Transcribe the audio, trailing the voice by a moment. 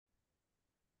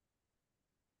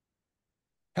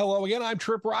Hello again. I'm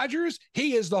Trip Rogers.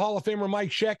 He is the Hall of Famer Mike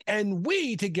Scheck, and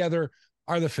we together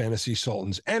are the Fantasy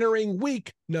Sultans, entering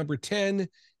week number 10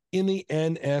 in the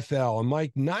NFL. And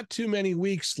Mike, not too many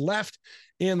weeks left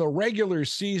in the regular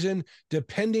season.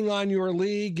 Depending on your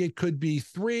league, it could be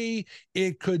 3,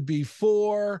 it could be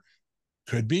 4,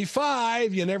 could be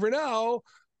 5. You never know.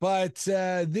 But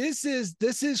this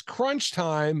is crunch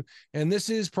time, and this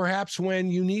is perhaps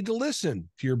when you need to listen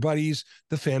to your buddies,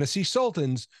 the Fantasy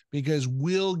Sultans, because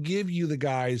we'll give you the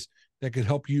guys that could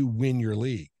help you win your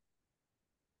league.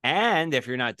 And if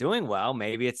you're not doing well,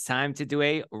 maybe it's time to do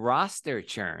a roster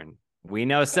churn. We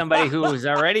know somebody who's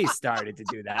already started to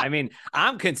do that. I mean,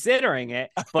 I'm considering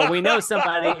it, but we know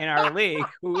somebody in our league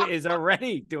who is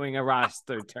already doing a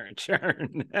roster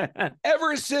churn.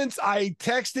 Ever since I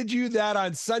texted you that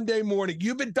on Sunday morning,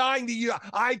 you've been dying to use.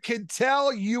 I could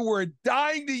tell you were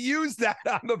dying to use that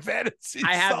on the Fantasy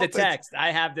I have Sultans. I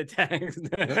have the text.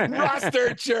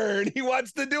 Roster churn. He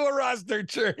wants to do a roster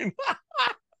churn.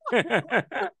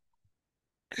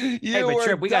 Hey, but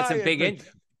Trip, we got some big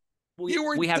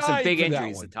we have some big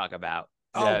injuries to talk about.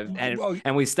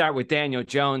 And we start with Daniel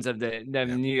Jones of the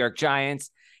New York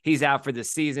Giants. He's out for the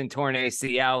season, torn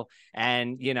ACL.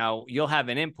 And, you know, you'll have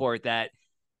an import that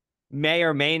may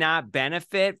or may not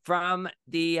benefit from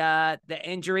the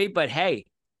injury. But, hey,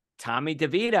 Tommy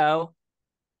DeVito,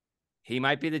 he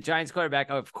might be the Giants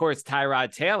quarterback. Of course,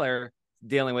 Tyrod Taylor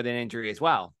dealing with an injury as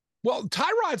well. Well,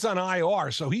 Tyrod's on IR,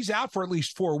 so he's out for at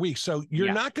least 4 weeks. So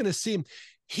you're not going to see him.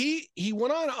 He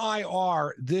went on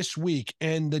IR this week,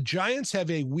 and the Giants have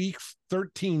a week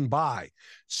 13 bye.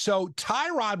 So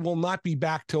Tyrod will not be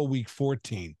back till week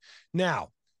 14.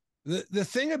 Now, the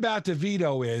thing about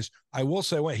DeVito is, I will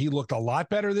say, he looked a lot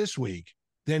better this week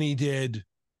than he did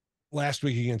last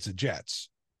week against the Jets.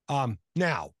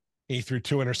 Now, he threw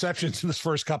 2 interceptions in his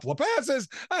first couple of passes.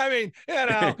 I mean, you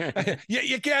know,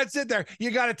 you can't sit there.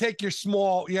 You got to take your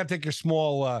small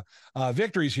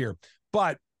victories here.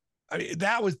 But I mean,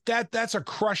 that's a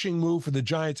crushing move for the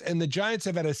Giants. And the Giants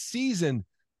have had a season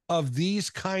of these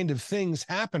kind of things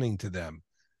happening to them.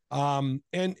 And,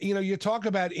 you know, you talk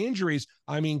about injuries.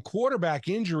 I mean, quarterback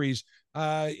injuries,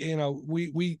 you know,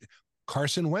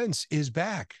 Carson Wentz is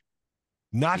back.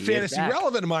 Not fantasy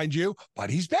relevant, mind you, but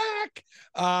he's back.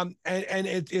 And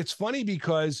it's funny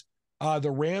because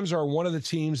the Rams are one of the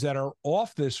teams that are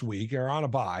off this week, are on a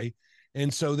bye.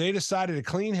 And so they decided to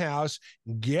clean house,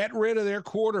 get rid of their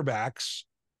quarterbacks,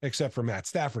 except for Matt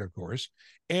Stafford, of course.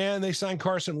 And they signed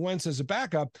Carson Wentz as a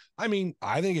backup. I mean,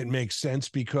 I think it makes sense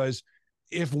because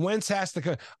if Wentz has to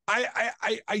come,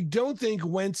 I don't think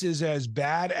Wentz is as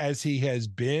bad as he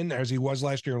was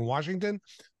last year in Washington,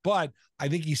 but I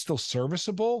think he's still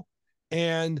serviceable.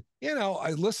 And, you know,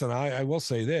 I will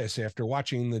say this, after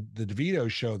watching the DeVito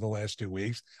show the last 2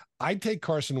 weeks, I'd take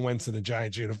Carson Wentz in a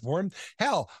Giants uniform.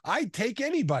 Hell, I'd take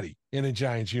anybody in a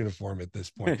Giants uniform at this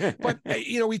point. But,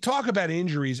 you know, we talk about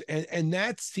injuries, and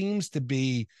that seems to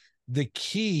be the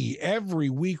key. Every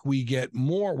week we have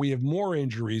more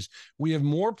injuries. We have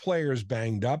more players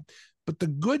banged up. But the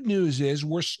good news is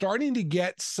we're starting to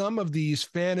get some of these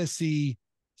fantasy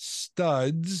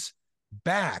studs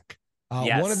back.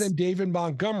 Yes. One of them, David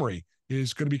Montgomery,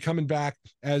 is going to be coming back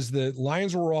as the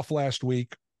Lions were off last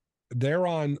week. They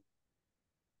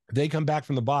come back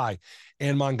from the bye,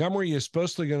 and Montgomery is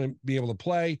supposed to going to be able to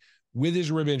play with his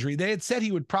rib injury. They had said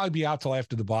he would probably be out till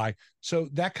after the bye, so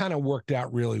that kind of worked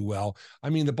out really well. I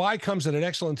mean, the bye comes at an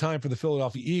excellent time for the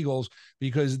Philadelphia Eagles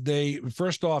because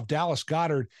first off, Dallas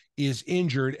Goedert is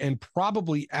injured and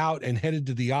probably out and headed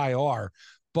to the IR.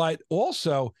 But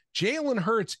also, Jalen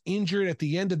Hurts injured at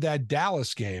the end of that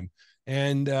Dallas game,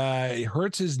 and it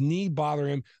hurts his knee, bother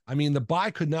him. I mean, the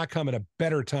bye could not come at a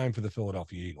better time for the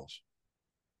Philadelphia Eagles.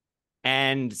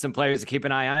 And some players to keep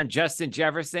an eye on. Justin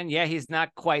Jefferson, he's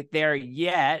not quite there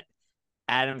yet.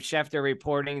 Adam Schefter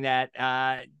reporting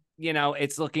that, you know,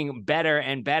 it's looking better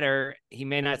and better. He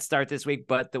may not start this week,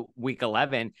 but the week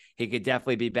 11, he could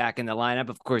definitely be back in the lineup.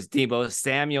 Of course, Deebo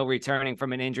Samuel returning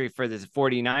from an injury for the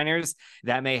 49ers.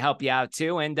 That may help you out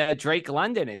too. And Drake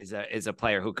London is a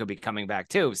player who could be coming back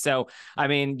too. So, I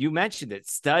mean, you mentioned it.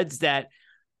 Studs that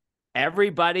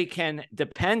everybody can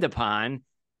depend upon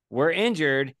were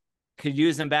injured, could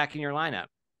use them back in your lineup.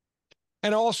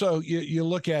 And also, you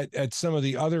look at some of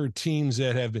the other teams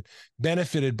that have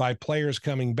benefited by players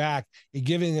coming back and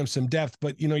giving them some depth.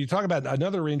 But, you know, you talk about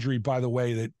another injury, by the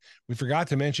way, that we forgot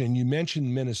to mention. You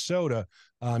mentioned Minnesota.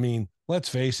 I mean, let's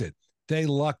face it, they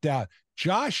lucked out.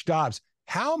 Josh Dobbs,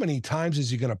 how many times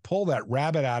is he going to pull that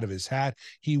rabbit out of his hat?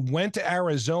 He went to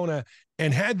Arizona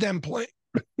and had them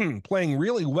playing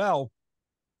really well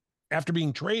after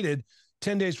being traded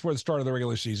 10 days before the start of the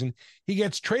regular season. He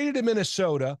gets traded to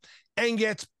Minnesota and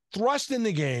gets thrust in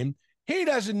the game. He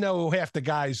doesn't know who half the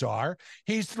guys are.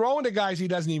 He's throwing to guys he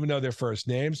doesn't even know their first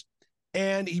names.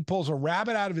 And he pulls a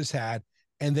rabbit out of his hat,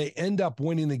 and they end up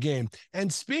winning the game.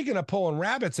 And speaking of pulling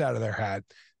rabbits out of their hat,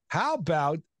 how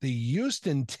about the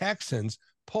Houston Texans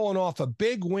pulling off a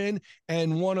big win?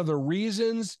 And one of the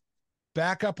reasons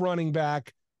backup running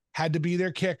back had to be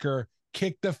their kicker,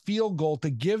 kicked the field goal to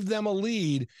give them a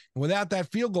lead. And without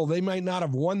that field goal, they might not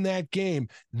have won that game.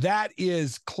 That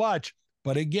is clutch.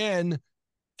 But again,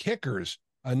 kickers,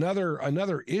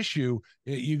 another issue.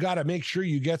 You got to make sure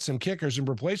you get some kickers and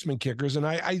replacement kickers. And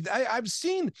I've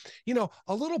seen,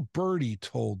 a little birdie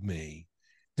told me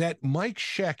that Mike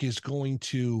Scheck is going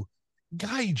to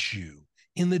guide you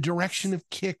in the direction of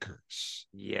kickers.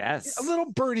 Yes. A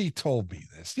little birdie told me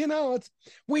this.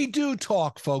 We do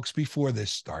talk, folks, before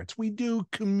this starts. We do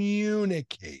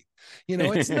communicate.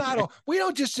 It's not we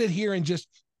don't just sit here and just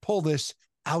pull this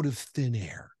out of thin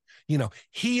air.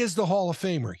 He is the Hall of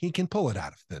Famer. He can pull it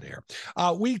out of thin air.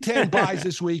 Week 10 buys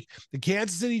this week. The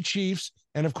Kansas City Chiefs,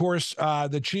 and of course,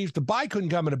 the Chiefs. The buy couldn't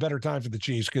come at a better time for the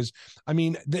Chiefs because,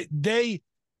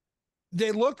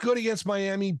 they looked good against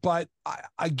Miami, but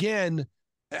again,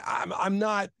 I'm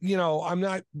not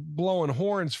blowing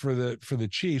horns for the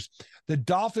Chiefs. The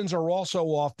Dolphins are also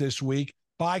off this week.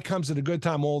 Buy comes at a good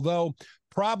time, although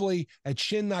probably at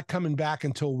Shin not coming back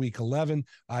until week 11.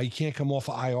 You can't come off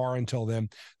of IR until then.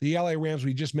 The LA Rams,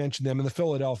 we just mentioned them, and the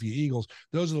Philadelphia Eagles.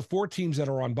 Those are the 4 teams that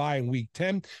are on bye in week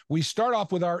 10. We start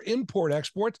off with our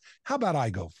import-exports. How about I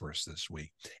go first this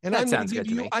week? And I'm going to give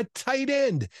you a tight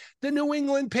end. The New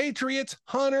England Patriots,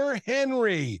 Hunter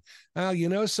Henry. You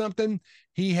know something?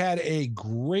 He had a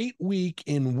great week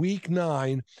in week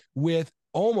 9 with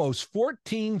almost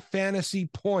 14 fantasy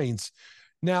points.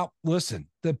 Now, listen,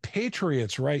 the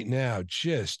Patriots right now,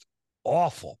 just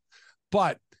awful.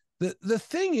 But the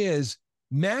thing is,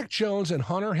 Mac Jones and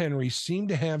Hunter Henry seem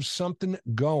to have something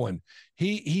going.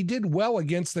 He did well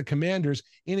against the Commanders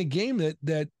in a game that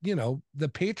the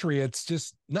Patriots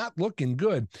just not looking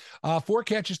good. 4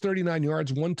 catches, 39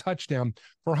 yards, 1 touchdown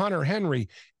for Hunter Henry.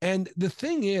 And the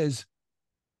thing is,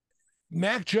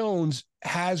 Mac Jones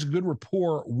has good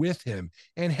rapport with him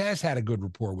and has had a good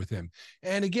rapport with him.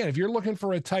 And again, if you're looking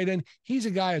for a tight end, he's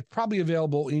a guy that's probably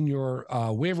available in your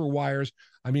waiver wires.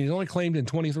 He's only claimed in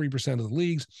 23% of the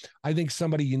leagues. I think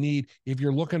somebody you need if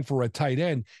you're looking for a tight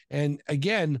end. And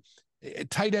again,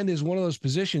 tight end is one of those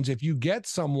positions. If you get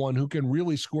someone who can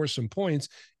really score some points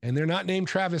and they're not named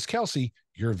Travis Kelce,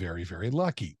 you're very, very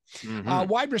lucky. Mm-hmm.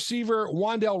 Wide receiver,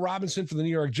 Wan'Dale Robinson for the New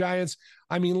York Giants.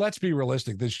 Let's be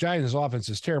realistic. This Giants offense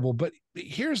is terrible, but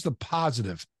here's the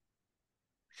positive.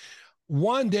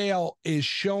 Wan'Dale is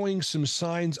showing some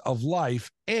signs of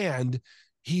life, and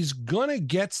he's going to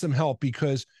get some help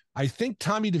because I think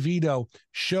Tommy DeVito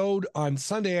showed on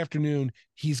Sunday afternoon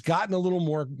he's gotten a little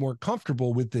more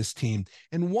comfortable with this team.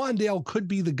 And Wan'Dale could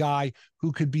be the guy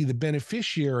who could be the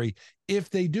beneficiary if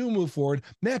they do move forward.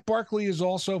 Matt Barkley is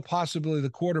also possibly the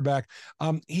quarterback.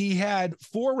 He had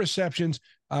 4 receptions,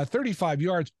 35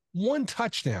 yards, 1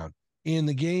 touchdown in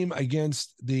the game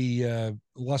against the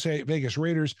Las Vegas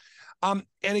Raiders. And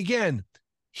again,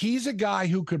 he's a guy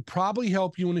who could probably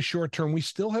help you in the short term. We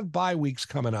still have bye weeks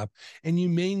coming up, and you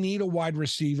may need a wide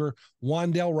receiver.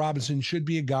 Wan'Dale Robinson should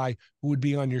be a guy who would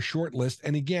be on your short list.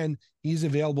 And again, he's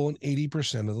available in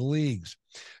 80% of the leagues.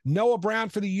 Noah Brown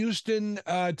for the Houston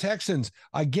Texans.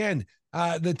 Again,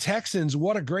 the Texans,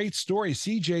 what a great story.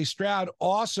 CJ Stroud,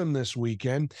 awesome this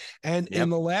weekend. And in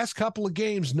the last couple of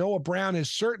games, Noah Brown has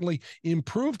certainly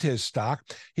improved his stock.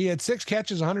 He had 6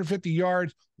 catches, 150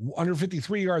 yards,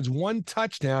 153 yards, 1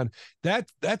 touchdown.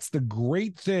 That's the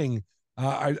great thing.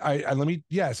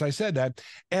 I said that.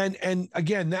 And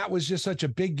again, that was just such a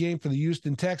big game for the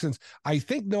Houston Texans. I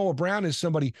think Noah Brown is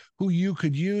somebody who you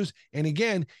could use. And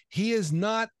again, he is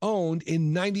not owned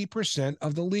in 90%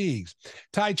 of the leagues.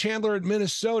 Ty Chandler at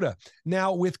Minnesota.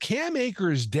 Now with Cam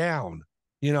Akers down,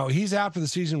 he's out for the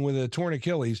season with a torn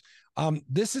Achilles.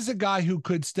 This is a guy who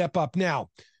could step up. Now,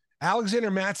 Alexander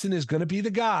Madison's going to be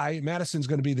the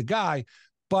guy,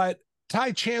 but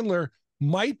Ty Chandler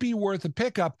might be worth a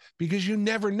pickup because you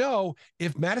never know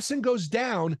if Madison goes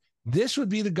down, this would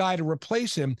be the guy to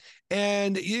replace him.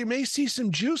 And you may see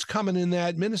some juice coming in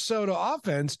that Minnesota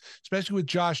offense, especially with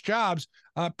Josh Jacobs,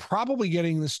 probably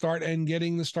getting the start and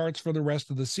getting the starts for the rest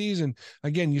of the season.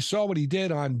 Again, you saw what he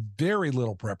did on very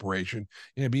little preparation.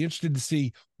 And I'd be interested to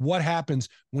see what happens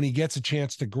when he gets a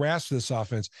chance to grasp this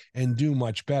offense and do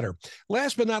much better.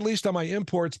 Last but not least on my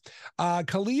imports,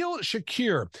 Khalil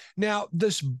Shakir. Now,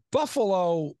 this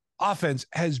Buffalo offense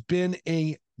has been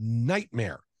a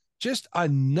nightmare just a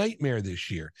nightmare this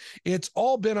year. It's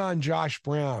all been on Josh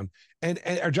Brown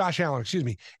or Josh Allen, excuse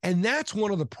me. And that's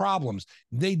one of the problems.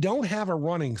 They don't have a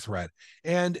running threat.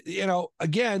 And,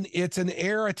 again, it's an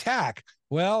air attack.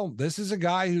 Well, this is a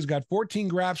guy who's got 14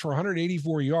 grabs for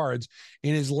 184 yards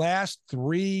in his last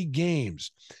 3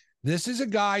 games. This is a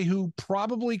guy who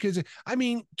probably could.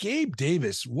 Gabe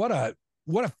Davis, what a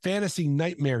fantasy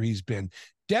nightmare he's been.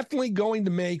 Definitely going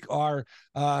to make our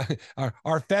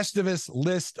Festivus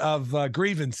list of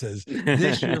grievances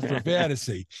this year for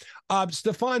fantasy.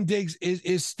 Stephon Diggs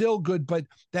is still good, but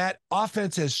that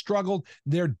offense has struggled.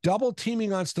 They're double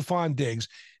teaming on Stephon Diggs.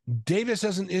 Davis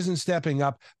isn't stepping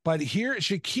up, but here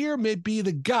Shakir may be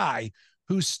the guy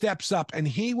who steps up, and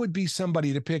he would be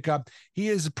somebody to pick up. He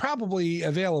is probably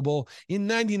available in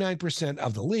 99%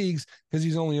 of the leagues because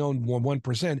he's only owned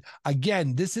 1%.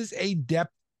 Again, this is a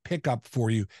depth pickup for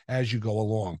you as you go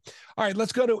along. All right,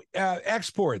 let's go to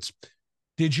exports.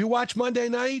 Did you watch Monday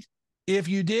night? If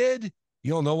you did,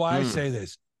 you'll know why I say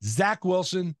this. Zach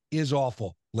Wilson is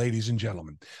awful, ladies and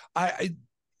gentlemen.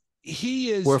 He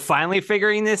is. We're finally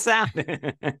figuring this out.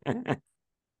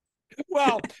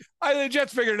 Well, the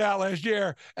Jets figured it out last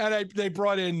year, and they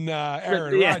brought in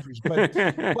Aaron Rodgers,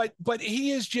 but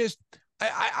he is just.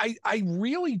 I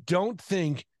really don't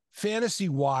think fantasy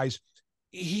wise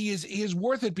he is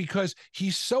worth it because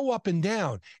he's so up and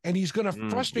down, and he's going to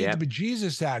frustrate the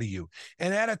bejesus out of you.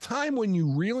 And at a time when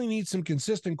you really need some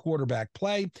consistent quarterback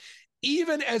play,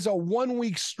 even as a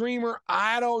 1-week streamer,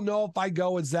 I don't know if I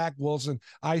go with Zach Wilson.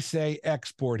 I say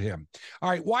export him. All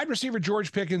right, wide receiver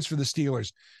George Pickens for the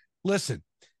Steelers. Listen,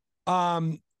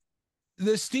 the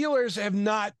Steelers have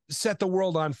not set the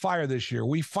world on fire this year.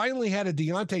 We finally had a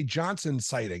Deontay Johnson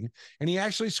sighting, and he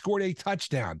actually scored a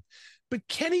touchdown. But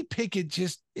Kenny Pickett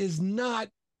just is not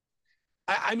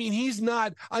 – he's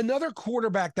not another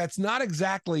quarterback that's not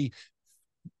exactly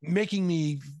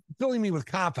filling me with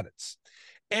confidence.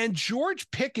 And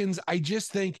George Pickens, I just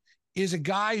think, is a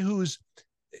guy who's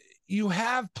 – you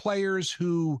have players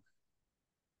who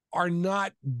are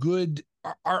not good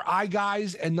 – are eye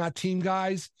guys and not team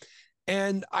guys.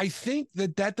 And I think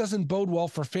that doesn't bode well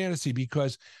for fantasy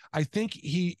because I think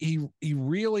he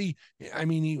really,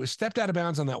 he was stepped out of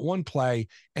bounds on that one play,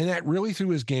 and that really threw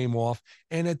his game off.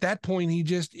 And at that point,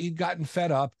 he'd gotten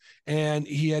fed up, and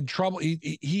he had trouble.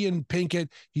 He and Pinkett,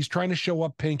 he's trying to show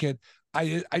up Pinkett.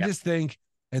 I just think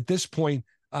at this point,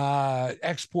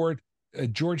 export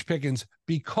George Pickens,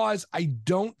 because I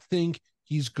don't think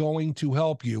he's going to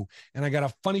help you. And I got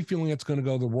a funny feeling it's going to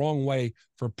go the wrong way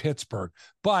for Pittsburgh.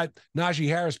 But Najee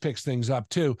Harris picks things up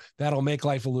too. That'll make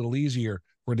life a little easier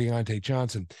for Deontay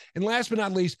Johnson. And last but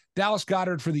not least, Dallas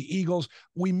Goedert for the Eagles.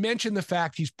 We mentioned the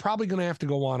fact he's probably going to have to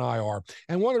go on IR.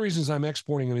 And one of the reasons I'm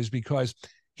exporting him is because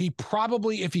he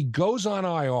probably, if he goes on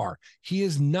IR, he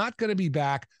is not going to be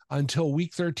back until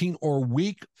week 13 or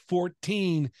week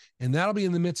 14. And that'll be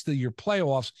in the midst of your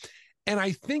playoffs. And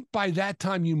I think by that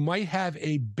time you might have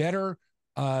a better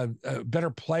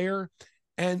player.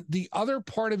 And the other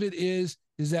part of it is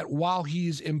that while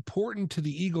he's important to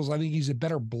the Eagles, I think he's a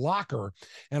better blocker.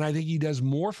 And I think he does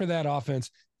more for that offense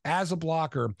as a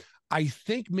blocker. I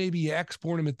think maybe you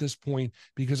export him at this point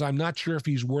because I'm not sure if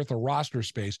he's worth a roster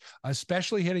space,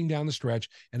 especially heading down the stretch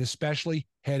and especially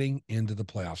heading into the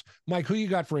playoffs. Mike, who you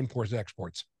got for imports,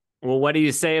 exports? Well, what do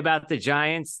you say about the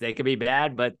Giants? They could be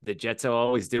bad, but the Jets will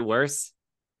always do worse.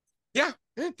 Yeah,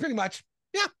 pretty much.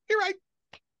 Yeah, you're right.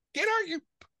 Can't argue.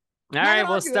 All right,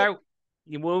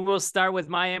 we'll start with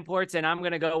my imports, and I'm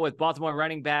going to go with Baltimore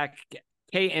running back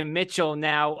Peyton Mitchell.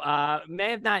 Now, may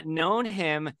have not known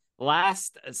him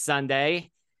last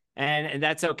Sunday, and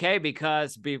that's okay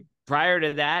because prior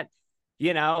to that,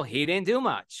 he didn't do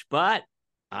much. But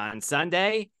on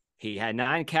Sunday, he had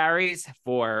 9 carries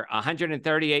for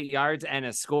 138 yards and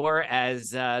a score as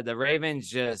the Ravens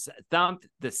just thumped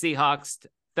the Seahawks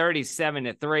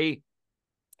 37-3.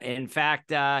 In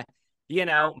fact,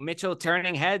 Mitchell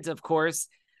turning heads, of course.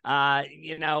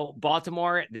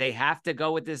 Baltimore, they have to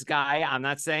go with this guy. I'm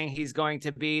not saying he's going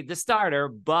to be the starter,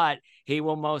 but he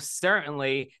will most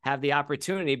certainly have the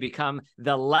opportunity to become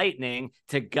the lightning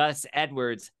to Gus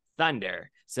Edwards' thunder.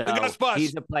 So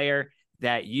he's a player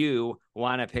that you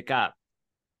want to pick up.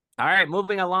 All right,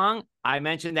 moving along. I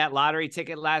mentioned that lottery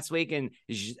ticket last week and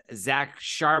Zach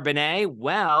Charbonnet.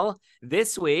 Well,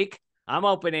 this week I'm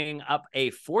opening up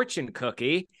a fortune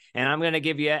cookie, and I'm going to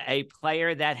give you a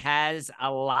player that has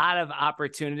a lot of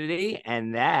opportunity,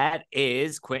 and that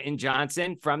is Quentin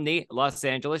Johnson from the Los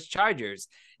Angeles Chargers.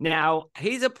 Now,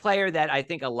 he's a player that I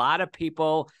think a lot of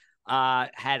people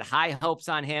had high hopes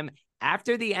on him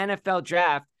after the NFL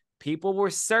draft. people were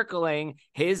circling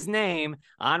his name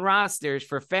on rosters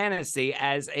for fantasy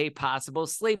as a possible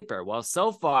sleeper. Well,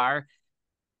 so far,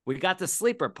 we got the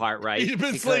sleeper part right. He's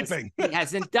been sleeping. He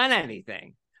hasn't done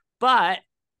anything. But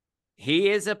he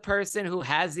is a person who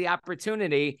has the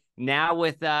opportunity now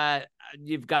with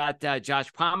you've got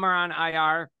Josh Palmer on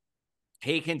IR.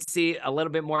 He can see a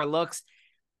little bit more looks.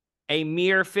 A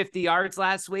mere 50 yards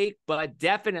last week, but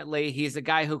definitely he's a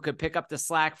guy who could pick up the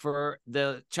slack for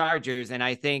the Chargers. And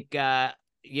I think,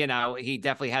 he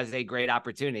definitely has a great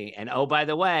opportunity. And oh, by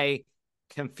the way,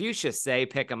 Confucius say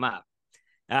pick him up.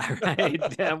 All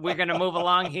right, we're going to move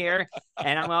along here.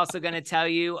 And I'm also going to tell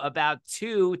you about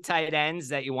 2 tight ends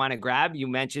that you want to grab. You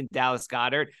mentioned Dallas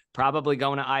Goedert, probably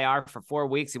going to IR for 4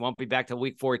 weeks. He won't be back till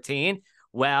week 14.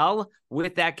 Well,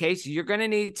 with that case, you're going to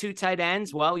need 2 tight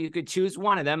ends. Well, you could choose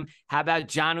one of them. How about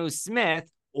Jonnu Smith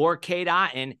or Cade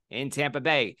Otton in Tampa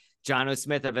Bay? Jonnu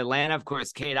Smith of Atlanta, of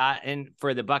course, Cade Otton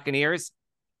for the Buccaneers.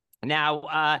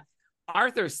 Now,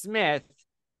 Arthur Smith,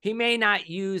 he may not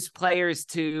use players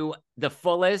to the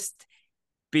fullest.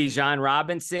 Bijan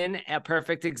Robinson, a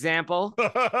perfect example.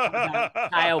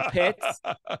 Kyle Pitts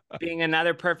being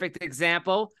another perfect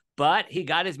example. But he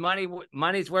got his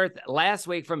money's worth last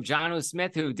week from Jonnu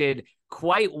Smith, who did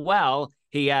quite well.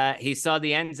 He saw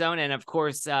the end zone and, of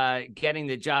course, getting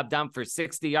the job done for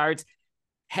 60 yards.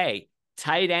 Hey,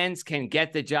 tight ends can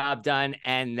get the job done,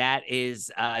 and that is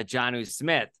Jonnu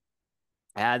Smith.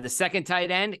 The second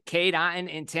tight end, Cade Otton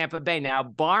in Tampa Bay. Now,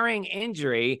 barring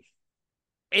injury,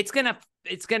 it's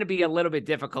gonna be a little bit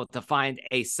difficult to find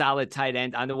a solid tight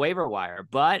end on the waiver wire.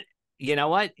 But you know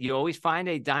what? You always find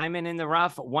a diamond in the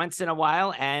rough once in a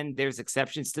while, and there's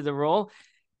exceptions to the rule.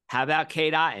 How about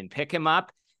Cade Otton? Pick him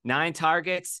up, 9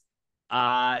 targets,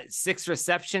 6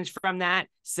 receptions from that,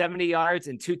 70 yards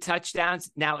and 2 touchdowns.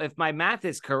 Now, if my math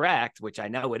is correct, which I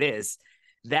know it is,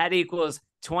 that equals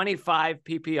 25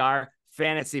 PPR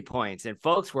fantasy points. And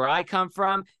folks, where I come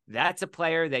from, that's a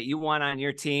player that you want on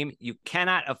your team. You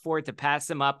cannot afford to pass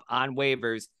him up on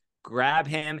waivers. Grab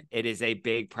him. It is a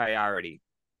big priority.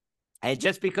 And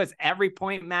just because every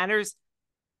point matters,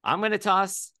 I'm going to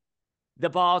toss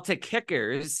the ball to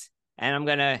kickers, and I'm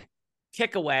going to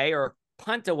kick away or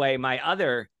punt away my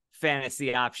other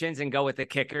fantasy options and go with the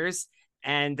kickers.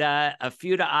 And a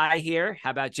few to eye here.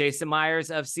 How about Jason Myers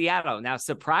of Seattle? Now,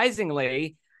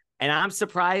 surprisingly, and I'm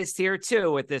surprised here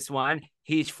too with this one,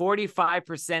 he's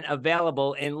 45%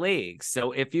 available in leagues.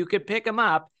 So if you could pick him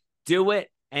up, do it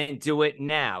and do it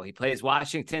now. He plays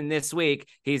Washington this week.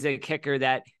 He's a kicker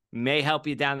that may help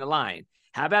you down the line.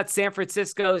 How about San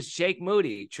Francisco's Jake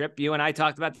Moody? Tripp, you and I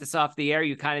talked about this off the air.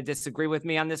 You kind of disagree with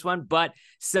me on this one, but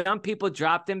some people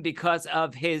dropped him because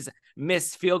of his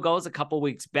missed field goals a couple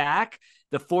weeks back.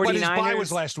 The 49ers. But his bye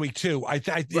was last week too.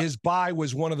 His bye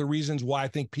was one of the reasons why I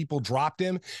think people dropped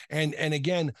him. And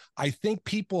again, I think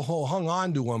people who hung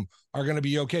on to him are going to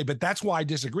be okay. But that's why I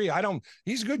disagree.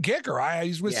 He's a good kicker.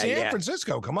 He's with San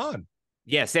Francisco. Come on.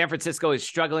 Yeah, San Francisco is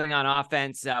struggling on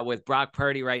offense with Brock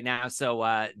Purdy right now.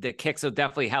 So the kicks will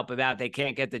definitely help him out. They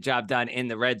can't get the job done in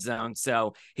the red zone.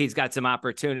 So he's got some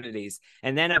opportunities.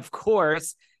 And then, of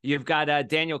course, you've got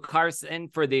Daniel Carson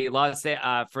for the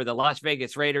Las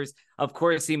Vegas Raiders. Of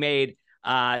course, he made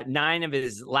 9 of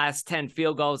his last 10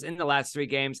 field goals in the last 3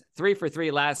 games, 3 for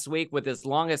 3 last week, with his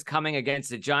longest coming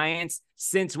against the Giants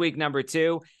since week number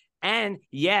 2. And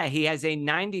yeah, he has a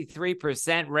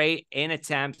 93% rate in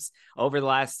attempts over the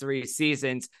last 3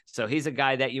 seasons. So he's a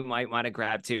guy that you might want to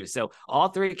grab too. So all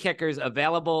 3 kickers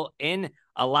available in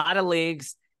a lot of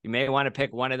leagues. You may want to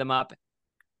pick one of them up.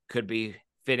 Could be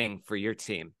fitting for your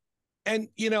team. And,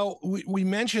 we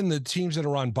mentioned the teams that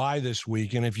are on bye this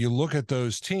week. And if you look at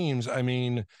those teams, I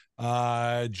mean,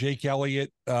 Jake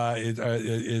Elliott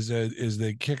is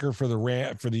the kicker for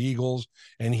the Eagles,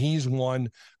 and he's one.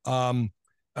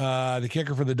 The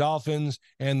kicker for the Dolphins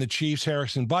and the Chiefs,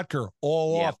 Harrison Butker,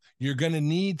 all off. You're going to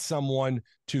need someone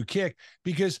to kick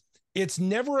because it's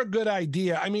never a good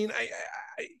idea. I mean,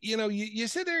 you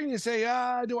sit there and you say,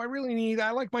 do I really need,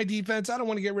 I like my defense. I don't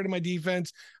want to get rid of my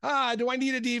defense. Do I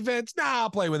need a defense? Nah, I'll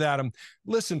play without him.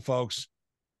 Listen, folks,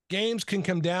 games can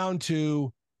come down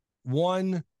to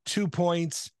 1-2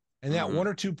 points, and that 1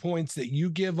 or 2 points that you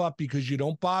give up because you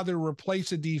don't bother to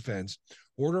replace a defense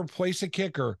or to replace a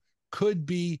kicker could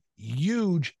be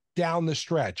huge down the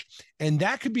stretch. And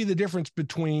that could be the difference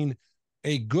between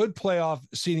a good playoff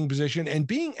seeding position and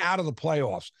being out of the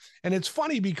playoffs. And it's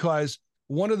funny because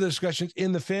one of the discussions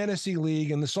in the fantasy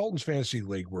league, in the Sultans fantasy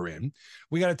league we're in,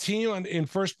 we got a team in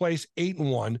first place,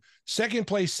 8-1, second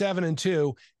place,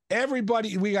 7-2.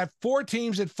 Everybody, we got 4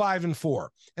 teams at 5-4,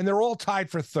 and they're all tied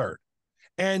for third.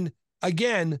 And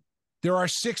again, there are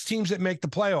 6 teams that make the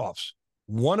playoffs.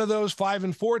 One of those 5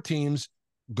 and 4 teams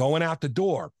going out the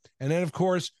door. And then, of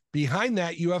course, behind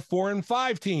that, you have 4 and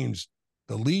 5 teams.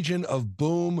 The Legion of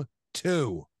Boom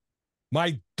 2.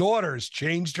 My daughter's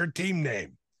changed her team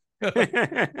name.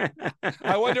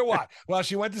 I wonder why. Well,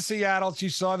 she went to Seattle. She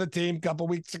saw the team a couple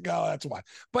weeks ago. That's why.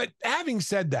 But having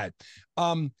said that,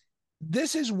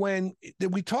 this is when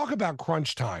we talk about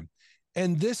crunch time.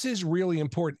 And this is really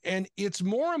important. And it's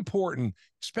more important,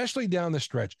 especially down the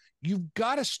stretch. You've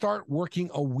got to start working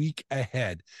a week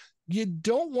ahead. You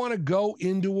don't want to go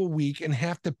into a week and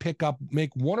have to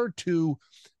make one or two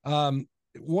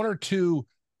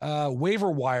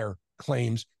waiver wire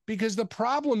claims, because the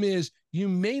problem is you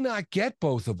may not get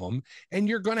both of them, and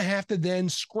you're going to have to then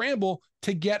scramble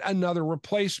to get another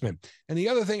replacement. And the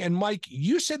other thing, and Mike,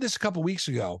 you said this a couple weeks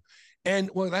ago, and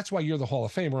well, that's why you're the Hall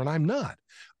of Famer and I'm not.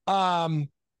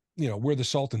 We're the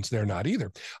Sultans, they're not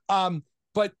either.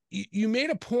 But you made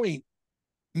a point,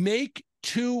 make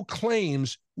 2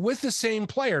 claims with the same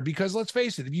player, because let's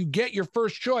face it, if you get your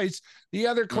first choice, the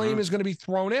other claim is going to be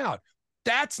thrown out.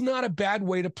 That's not a bad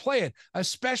way to play it,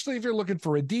 especially if you're looking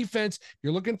for a defense,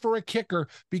 you're looking for a kicker,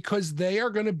 because they are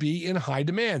going to be in high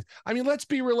demand. I mean, let's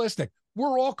be realistic.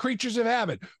 We're all creatures of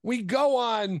habit. We go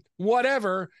on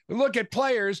whatever, look at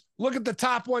players, look at the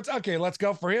top ones. Okay, let's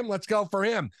go for him. Let's go for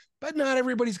him. But not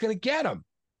everybody's going to get him.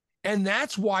 And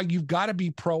that's why you've got to be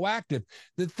proactive.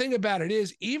 The thing about it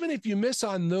is, even if you miss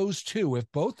on those 2, if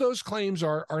both those claims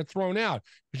are thrown out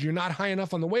because you're not high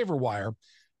enough on the waiver wire,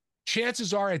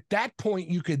 chances are at that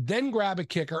point you could then grab a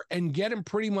kicker and get him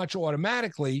pretty much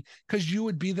automatically, because you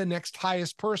would be the next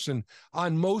highest person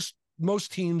on most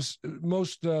teams.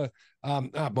 Most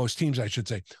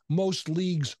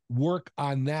leagues work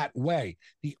on that way.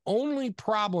 The only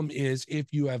problem is if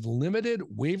you have limited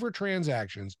waiver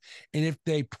transactions, and if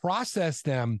they process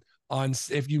them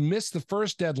if you miss the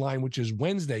first deadline, which is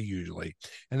Wednesday usually,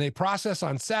 and they process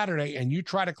on Saturday, and you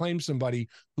try to claim somebody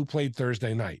who played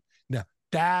Thursday night. Now,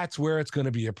 that's where it's going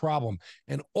to be a problem.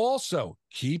 And also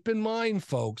keep in mind,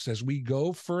 folks, as we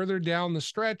go further down the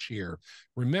stretch here,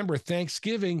 remember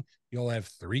Thanksgiving, you'll have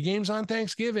 3 games on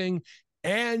Thanksgiving,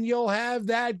 and you'll have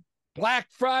that Black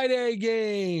Friday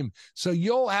game. So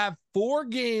you'll have 4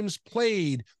 games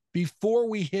played before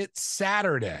we hit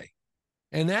Saturday.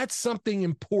 And that's something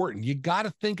important. You got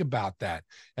to think about that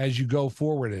as you go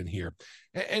forward in here.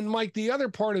 And Mike, the other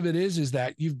part of it is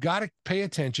that you've got to pay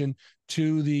attention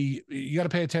to the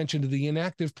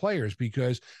inactive players,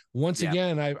 because once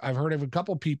again, I've heard of a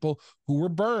couple people who were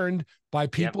burned by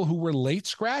people who were late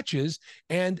scratches,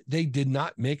 and they did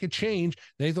not make a change.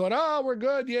 They thought, oh, we're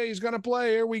good. Yeah, he's going to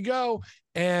play. Here we go.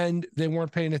 And they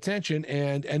weren't paying attention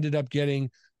and ended up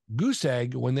getting goose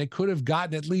egg when they could have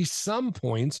gotten at least some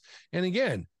points. And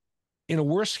again, in a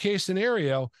worst case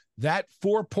scenario, that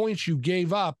 4 points you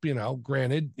gave up,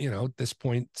 granted, at this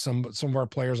point, some of our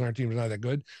players on our team are not that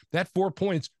good. That 4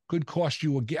 points could cost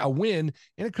you a win,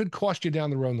 and it could cost you down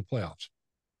the road in the playoffs.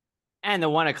 And the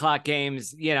 1:00 games,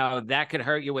 that could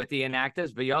hurt you with the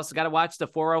inactives, but you also got to watch the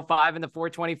 4:05 and the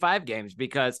 4:25 games,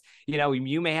 because,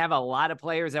 you may have a lot of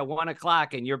players at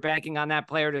 1:00 and you're banking on that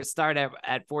player to start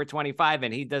at 4:25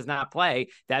 and he does not play.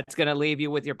 That's going to leave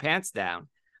you with your pants down.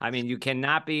 I mean, you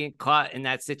cannot be caught in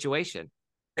that situation.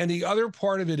 And the other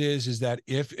part of it is that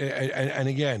and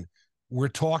again, we're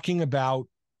talking about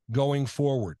going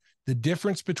forward, the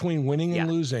difference between winning and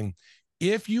losing.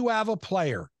 If you have a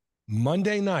player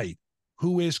Monday night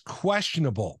who is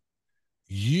questionable,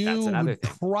 you would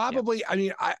probably,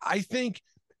 I think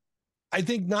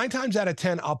 9 times out of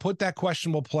 10, I'll put that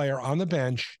questionable player on the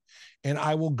bench, and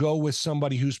I will go with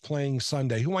somebody who's playing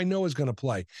Sunday, who I know is going to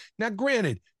play. Now,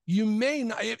 granted, you may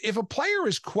not, if a player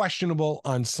is questionable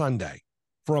on Sunday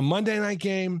for a Monday night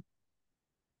game,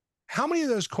 how many of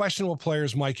those questionable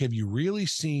players, Mike, have you really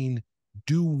seen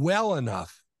do well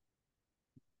enough,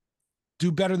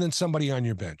 do better than somebody on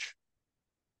your bench?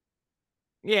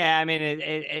 Yeah, I mean,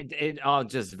 it all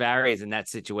just varies in that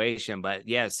situation, but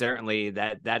yeah, certainly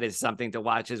that is something to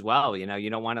watch as well. You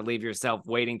don't want to leave yourself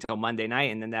waiting till Monday night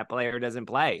and then that player doesn't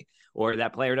play, or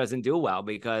that player doesn't do well,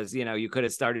 because you could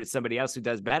have started somebody else who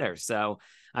does better. So,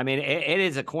 I mean, it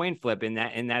is a coin flip in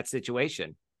that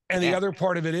situation. And the other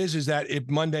part of it is that if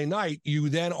Monday night, you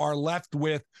then are left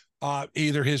with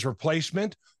either his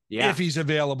replacement, if he's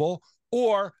available,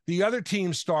 or the other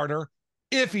team starter,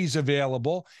 if he's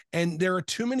available. And there are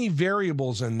too many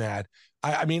variables in that.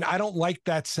 I mean, I don't like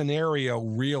that scenario,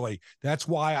 really. That's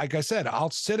why, like I said, I'll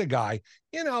sit a guy,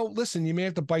 listen, you may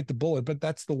have to bite the bullet, but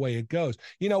that's the way it goes.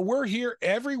 We're here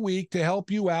every week to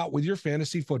help you out with your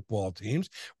fantasy football teams.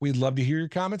 We'd love to hear your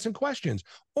comments and questions.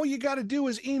 All you got to do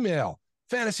is email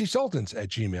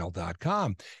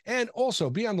fantasysultans@gmail.com. And also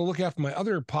be on the lookout for my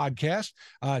other podcast,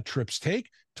 Trips Take.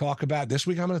 Talk about this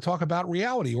week. I'm going to talk about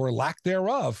reality or lack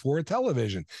thereof for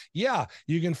television. Yeah,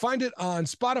 you can find it on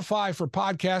Spotify for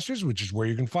podcasters, which is where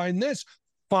you can find this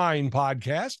fine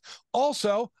podcast.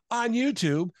 Also on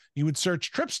YouTube, you would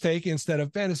search Trips Take instead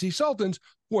of Fantasy Sultans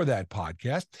for that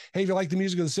podcast. Hey, if you like the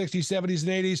music of the 60s, 70s,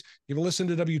 and 80s, you can listen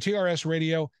to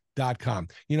WTRSradio.com.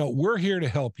 You know, we're here to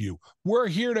help you. We're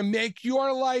here to make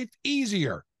your life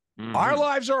easier. Our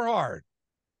lives are hard.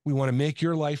 We want to make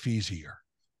your life easier.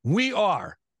 We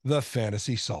are the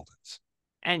Fantasy Sultans.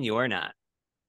 And you're not.